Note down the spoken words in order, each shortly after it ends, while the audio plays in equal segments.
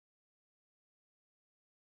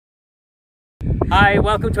Hi,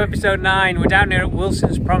 welcome to episode 9. We're down here at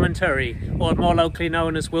Wilson's Promontory, or more locally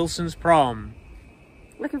known as Wilson's Prom.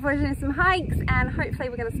 Looking forward to doing some hikes and hopefully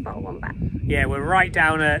we're going to spot a wombat. Yeah, we're right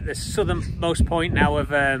down at the southernmost point now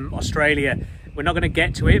of Australia. We're not going to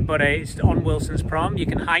get to it, but it's on Wilson's Prom. You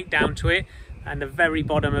can hike down to it and the very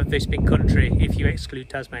bottom of this big country if you exclude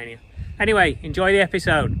Tasmania. Anyway, enjoy the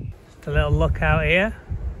episode. Just a little look out here.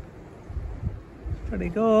 Pretty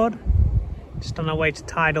good. Just on our way to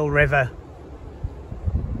Tidal River.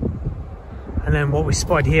 And then what we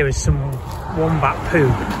spotted here is some wombat poo.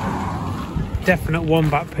 Definite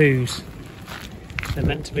wombat poos. They're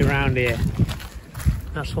meant to be around here.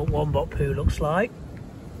 That's what wombat poo looks like.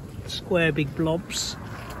 Square big blobs.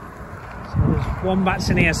 So there's wombats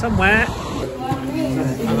in here somewhere.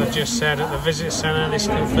 As I just said at the visit centre, this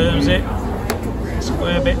confirms it.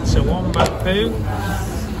 Square bits of wombat poo.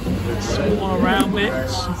 Small round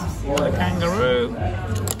bits. The kangaroo.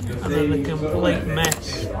 And then the complete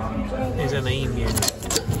mess is an emu.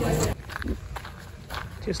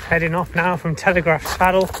 Just heading off now from Telegraph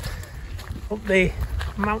Saddle up the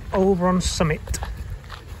Mount Oberon summit.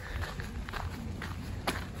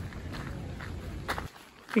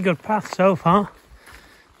 Pretty good path so far,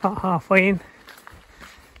 about halfway in.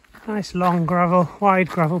 Nice long gravel, wide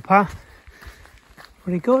gravel path.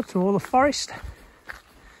 Pretty good through all the forest.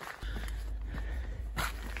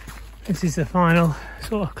 This is the final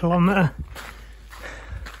sort of kilometre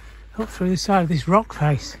up through the side of this rock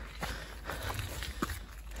face.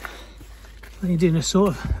 You're doing a sort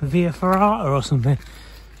of via ferrata or something.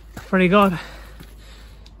 Pretty good.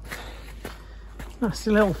 Nasty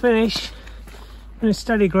little finish. And a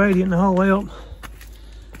steady gradient the whole way up.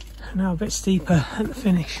 Now a bit steeper at the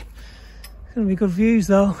finish. It's going to be good views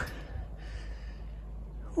though.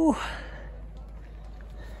 Ooh.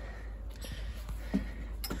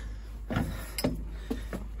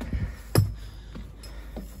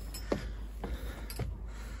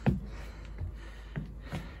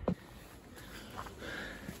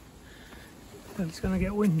 It's going to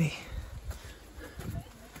get windy.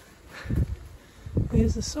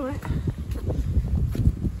 Here's the summit.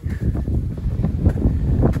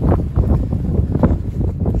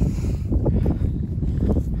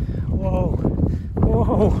 Whoa,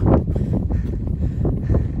 whoa.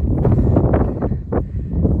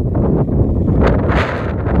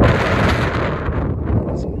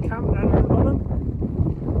 Some campground at the bottom.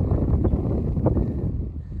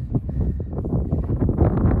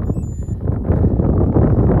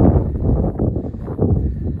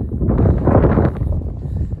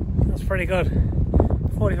 Pretty good.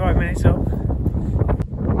 45 minutes up.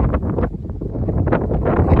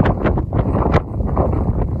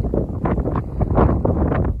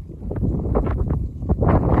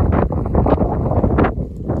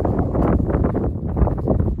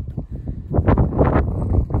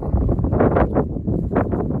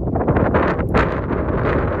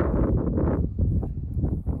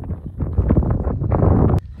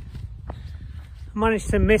 I managed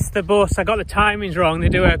to miss the bus. I got the timings wrong.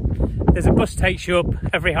 There's a bus takes you up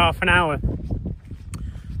every half an hour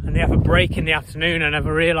and they have a break in the afternoon. I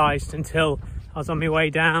never realised until I was on my way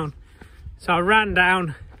down. So I ran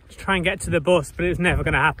down to try and get to the bus, but it was never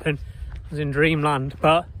going to happen. I was in dreamland,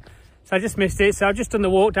 so I just missed it. So I've just done the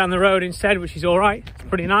walk down the road instead, which is all right. It's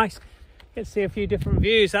pretty nice. Get to see a few different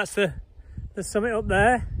views. That's the summit up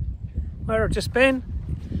there where I've just been.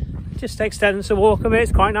 Just extends the walk a bit.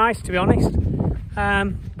 It's quite nice, to be honest.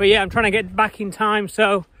 But yeah, I'm trying to get back in time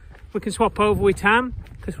so we can swap over with Tam,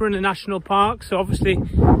 because we're in a national park. So obviously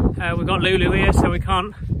we've got Lulu here, so we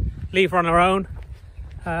can't leave her on her own.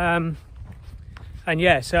 And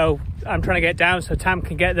yeah, so I'm trying to get down so Tam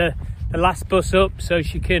can get the last bus up, so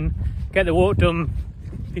she can get the walk done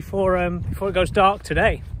before it goes dark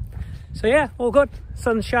today. So yeah, all good.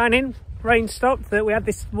 Sun's shining, rain stopped that we had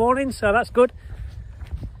this morning, so that's good.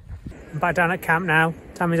 I'm back down at camp now.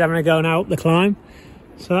 Tammy's having a go now up the climb.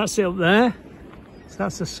 So that's it up there. So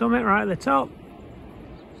that's the summit right at the top.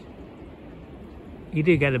 You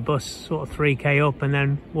do get the bus sort of 3k up and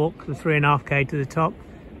then walk the 3.5k to the top.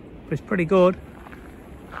 But it's pretty good.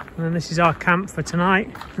 And then this is our camp for tonight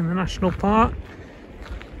in the national park.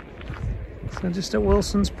 So just at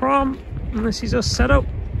Wilson's Prom, and this is us set up.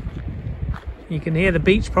 You can hear the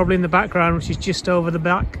beach probably in the background, which is just over the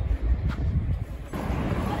back.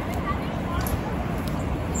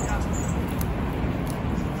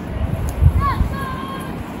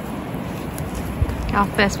 Our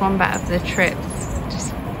first wombat of the trip.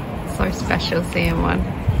 Just so special seeing one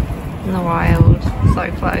in the wild, so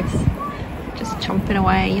close. Just chomping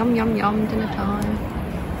away, yum yum yum, dinner time.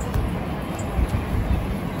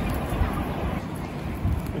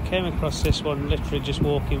 came across this one literally just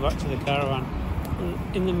walking back to the caravan.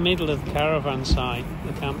 In the middle of the caravan site,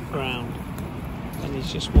 the campground. And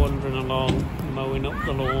he's just wandering along, mowing up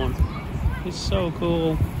the lawn. It's so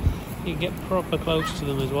cool. You get proper close to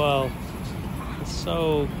them as well. It's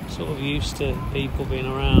so sort of used to people being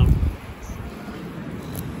around.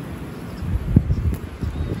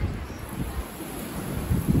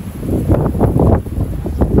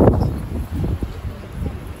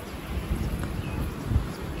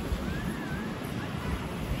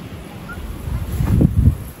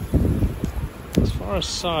 As far as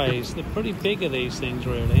size, they're pretty big, are these things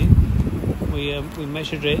really. We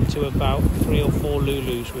measured it to about 3 or 4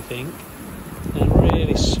 Lulus, we think. They're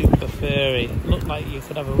really super furry. Look like you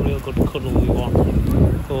could have a real good cuddle with one.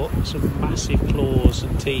 But some massive claws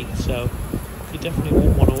and teeth, so you definitely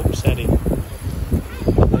won't want to upset him.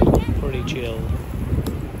 They look pretty chilled.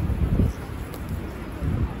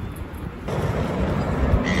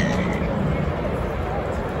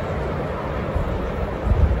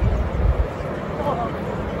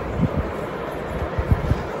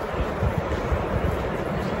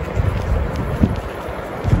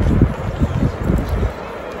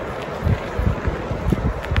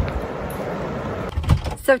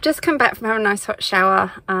 So I've just come back from having a nice hot shower.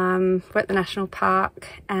 We're at the national park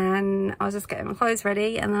and I was just getting my clothes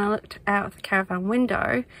ready, and then I looked out of the caravan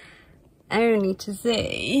window only to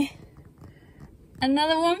see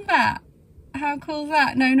another wombat. How cool is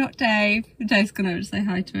that? No, not Dave. Dave's gone over to say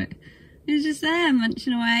hi to it. He's just there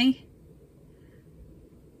munching away.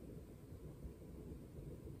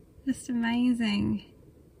 Just amazing.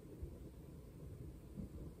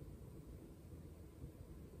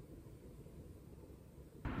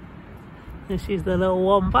 This is the little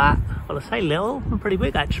wombat. Well, I say little, I'm pretty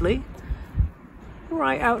big actually.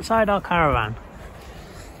 Right outside our caravan.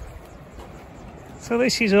 So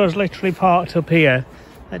this is us literally parked up here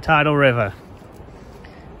at Tidal River.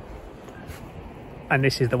 And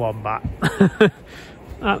this is the wombat.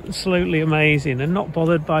 Absolutely amazing, and not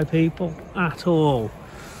bothered by people at all.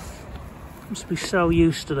 Must be so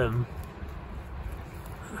used to them.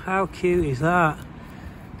 How cute is that?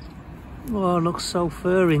 Oh, it looks so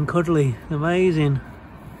furry and cuddly. Amazing.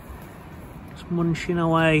 Just munching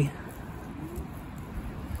away.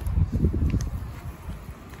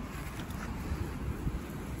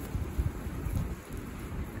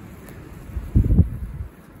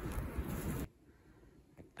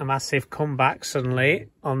 A massive comeback suddenly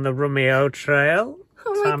on the Romeo Trail.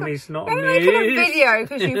 Oh Tammy's not You're amused. making a video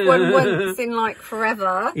because you've won once in like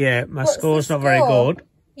forever. Yeah, my What's score's the not very score? good.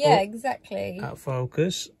 Yeah, Oh, exactly. at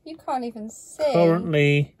focus. You can't even see.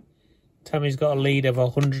 Currently, Tammy's got a lead of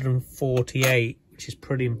 148, which is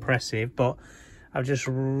pretty impressive, but I've just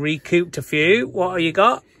recouped a few. What have you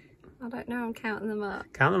got? I don't know, I'm counting them up.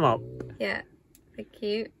 Count them up. Yeah, they're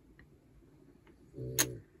cute.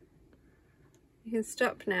 You can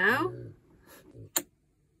stop now.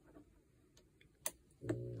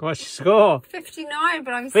 What's your score? 59,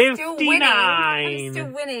 but I'm 59. still winning. I'm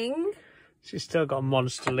still winning. She's still got a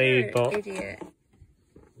monster lead, Oh, but... idiot.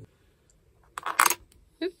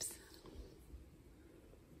 Oops.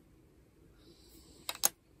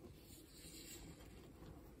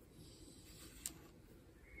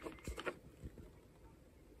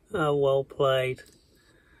 Oh, well played.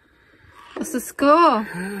 What's the score?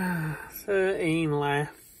 13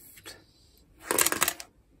 left.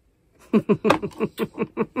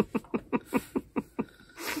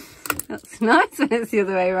 That's nice when it's the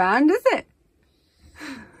other way around, is it?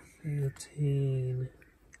 13.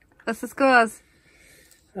 What's the scores?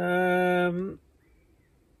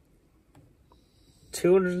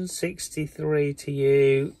 263 to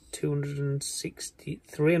you,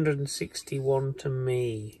 361 to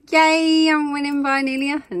me. Yay, I'm winning by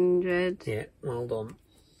nearly 100. Yeah, well done.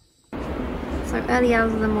 So early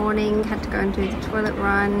hours of the morning, had to go and do the toilet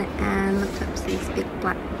run and looked up to this big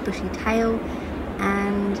black bushy tail,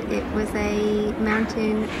 and it was a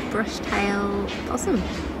mountain brush tail possum.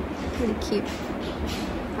 Really cute,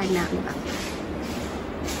 hiding out in the back.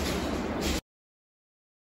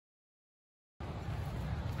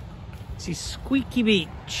 This is Squeaky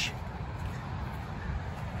Beach.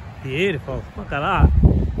 Beautiful, look at that.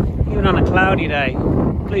 Even on a cloudy day,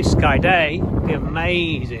 blue sky day, it'd be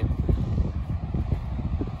amazing.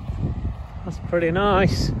 That's pretty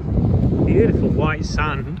nice. Beautiful white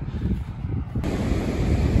sand.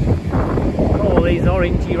 All these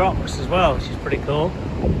orangey rocks as well, which is pretty cool.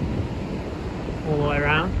 All the way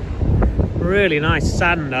around. Really nice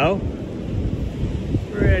sand though.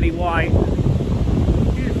 Really white.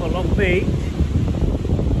 Beautiful long beach.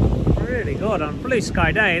 Really good on a blue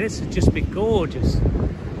sky day. This would just be gorgeous.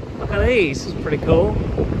 Look at these, it's pretty cool.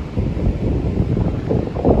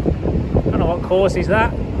 what causes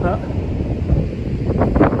that, but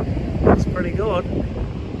it's pretty good.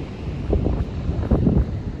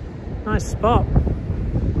 Nice spot.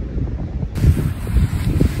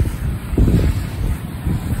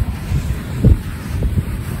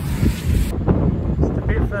 Just a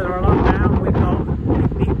bit further along now, we've got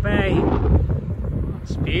Picnic Bay.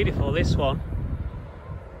 It's beautiful, this one.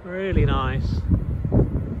 Really nice.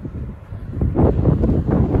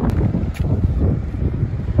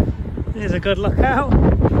 Here's a good lookout.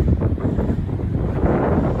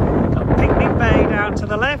 Got Picnic Bay down to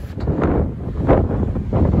the left.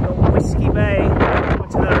 Got Whiskey Bay over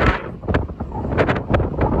to the right.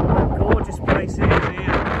 What a gorgeous place it is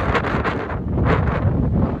here.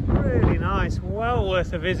 Really nice, well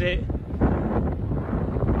worth a visit.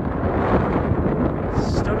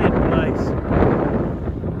 Stunning place.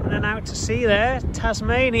 And then out to sea there,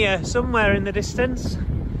 Tasmania, somewhere in the distance.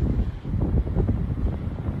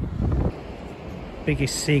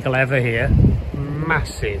 Biggest seagull ever here,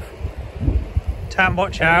 massive. Tam,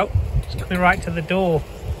 watch out, it's coming right to the door.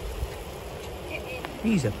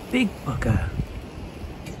 He's a big bugger.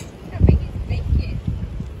 How big is bacon?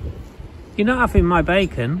 You're not having my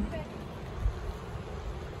bacon.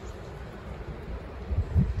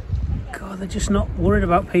 God, they're just not worried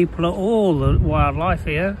about people at all, the wildlife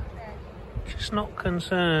here. Just not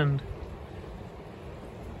concerned.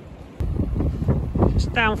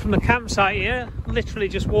 Down from the campsite here, literally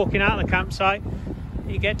just walking out of the campsite,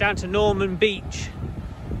 you get down to Norman Beach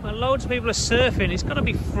where loads of people are surfing. It's got to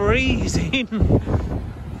be freezing.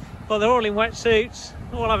 Well, they're all in wetsuits,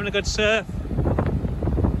 all having a good surf.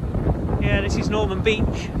 Yeah, this is Norman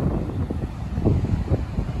Beach.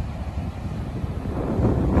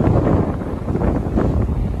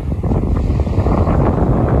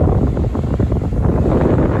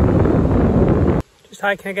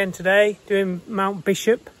 Hiking again today, doing Mount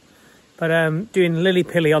Bishop, but doing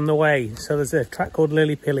Lillypilly on the way. So there's a track called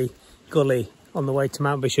Lillypilly Gully on the way to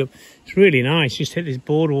Mount Bishop. It's really nice. Just hit this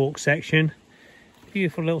boardwalk section.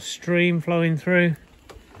 Beautiful little stream flowing through.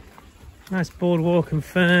 Nice boardwalk and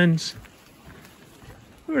ferns.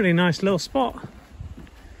 Really nice little spot.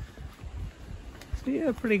 So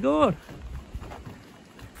yeah, pretty good.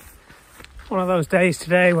 One of those days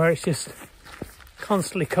today where it's just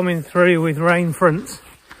constantly coming through with rain fronts.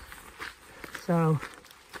 So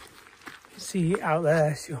see it out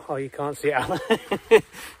there. Oh, you can't see it out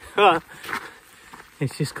there.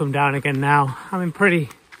 It's just come down again now. Having pretty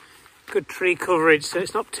good tree coverage, so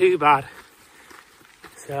it's not too bad.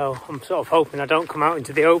 So I'm sort of hoping I don't come out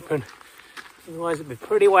into the open, otherwise it'll be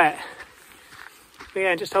pretty wet. But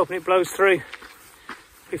yeah, just hoping it blows through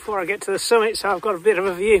before I get to the summit, so I've got a bit of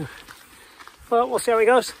a view. But we'll see how it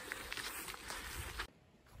goes.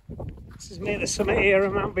 This is near the summit here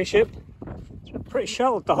of Mount Bishop. It's been pretty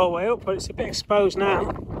shelved the whole way up, but it's a bit exposed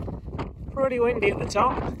now. Pretty windy at the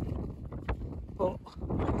top, but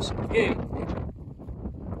some view.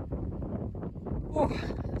 Oh,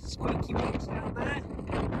 squeaky bits down there.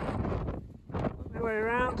 Work my way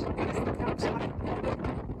around. There's the campsite.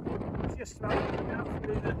 Just about looking out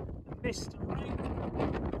through the mist and rain.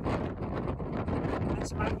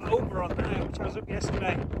 That's Mount Oberon there, which I was up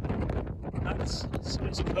yesterday. That's so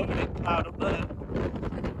it's covered in cloud up there.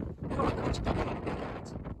 Oh, that's a good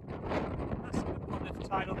one of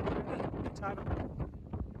Tidal River.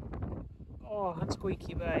 Oh, and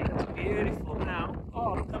Squeaky Bay. That's beautiful now.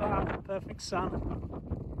 Oh, look at that. Perfect sun.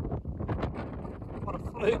 What a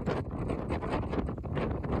fluke.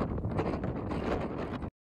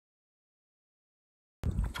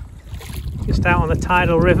 Just out on the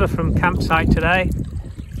Tidal River from campsite today.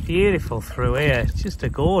 Beautiful through here. It's just a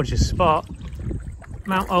gorgeous spot.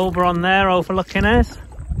 Mount Oberon there overlooking us.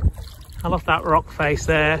 I love that rock face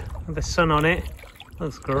there with the sun on it.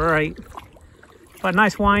 Looks great. But a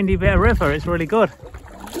nice windy bit of river. It's really good.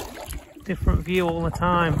 Different view all the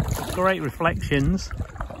time. Great reflections.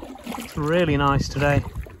 It's really nice today.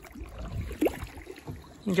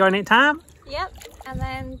 Enjoying it, Tam? Yep. And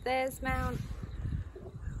then there's Mount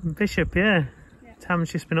Bishop, yeah.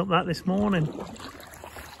 Tam's just been up that this morning.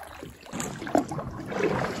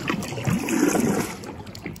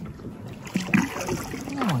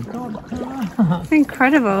 Oh my God, look at that. It's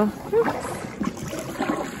incredible.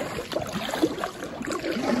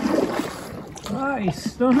 That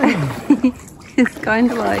is stunning. It's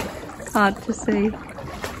kind of like hard to see.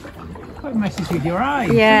 Quite messes with your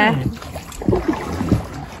eyes. Yeah. Isn't it?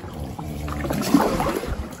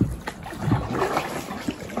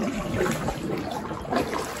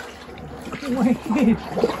 Wicked.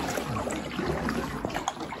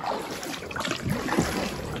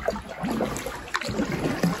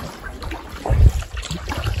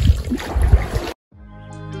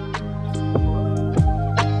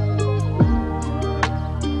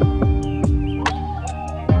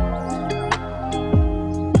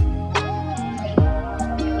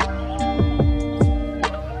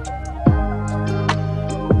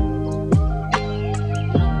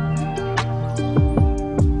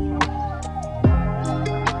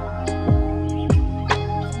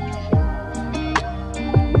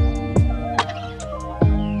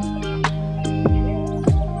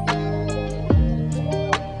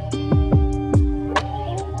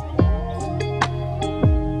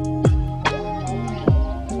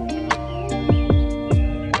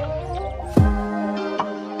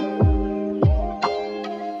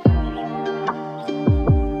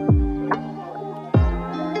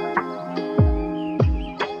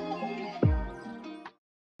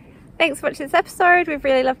 thanks for watching this episode. We've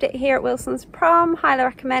really loved it here at Wilson's Prom. Highly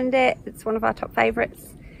recommend it. It's one of our top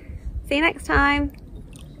favourites. See you next time.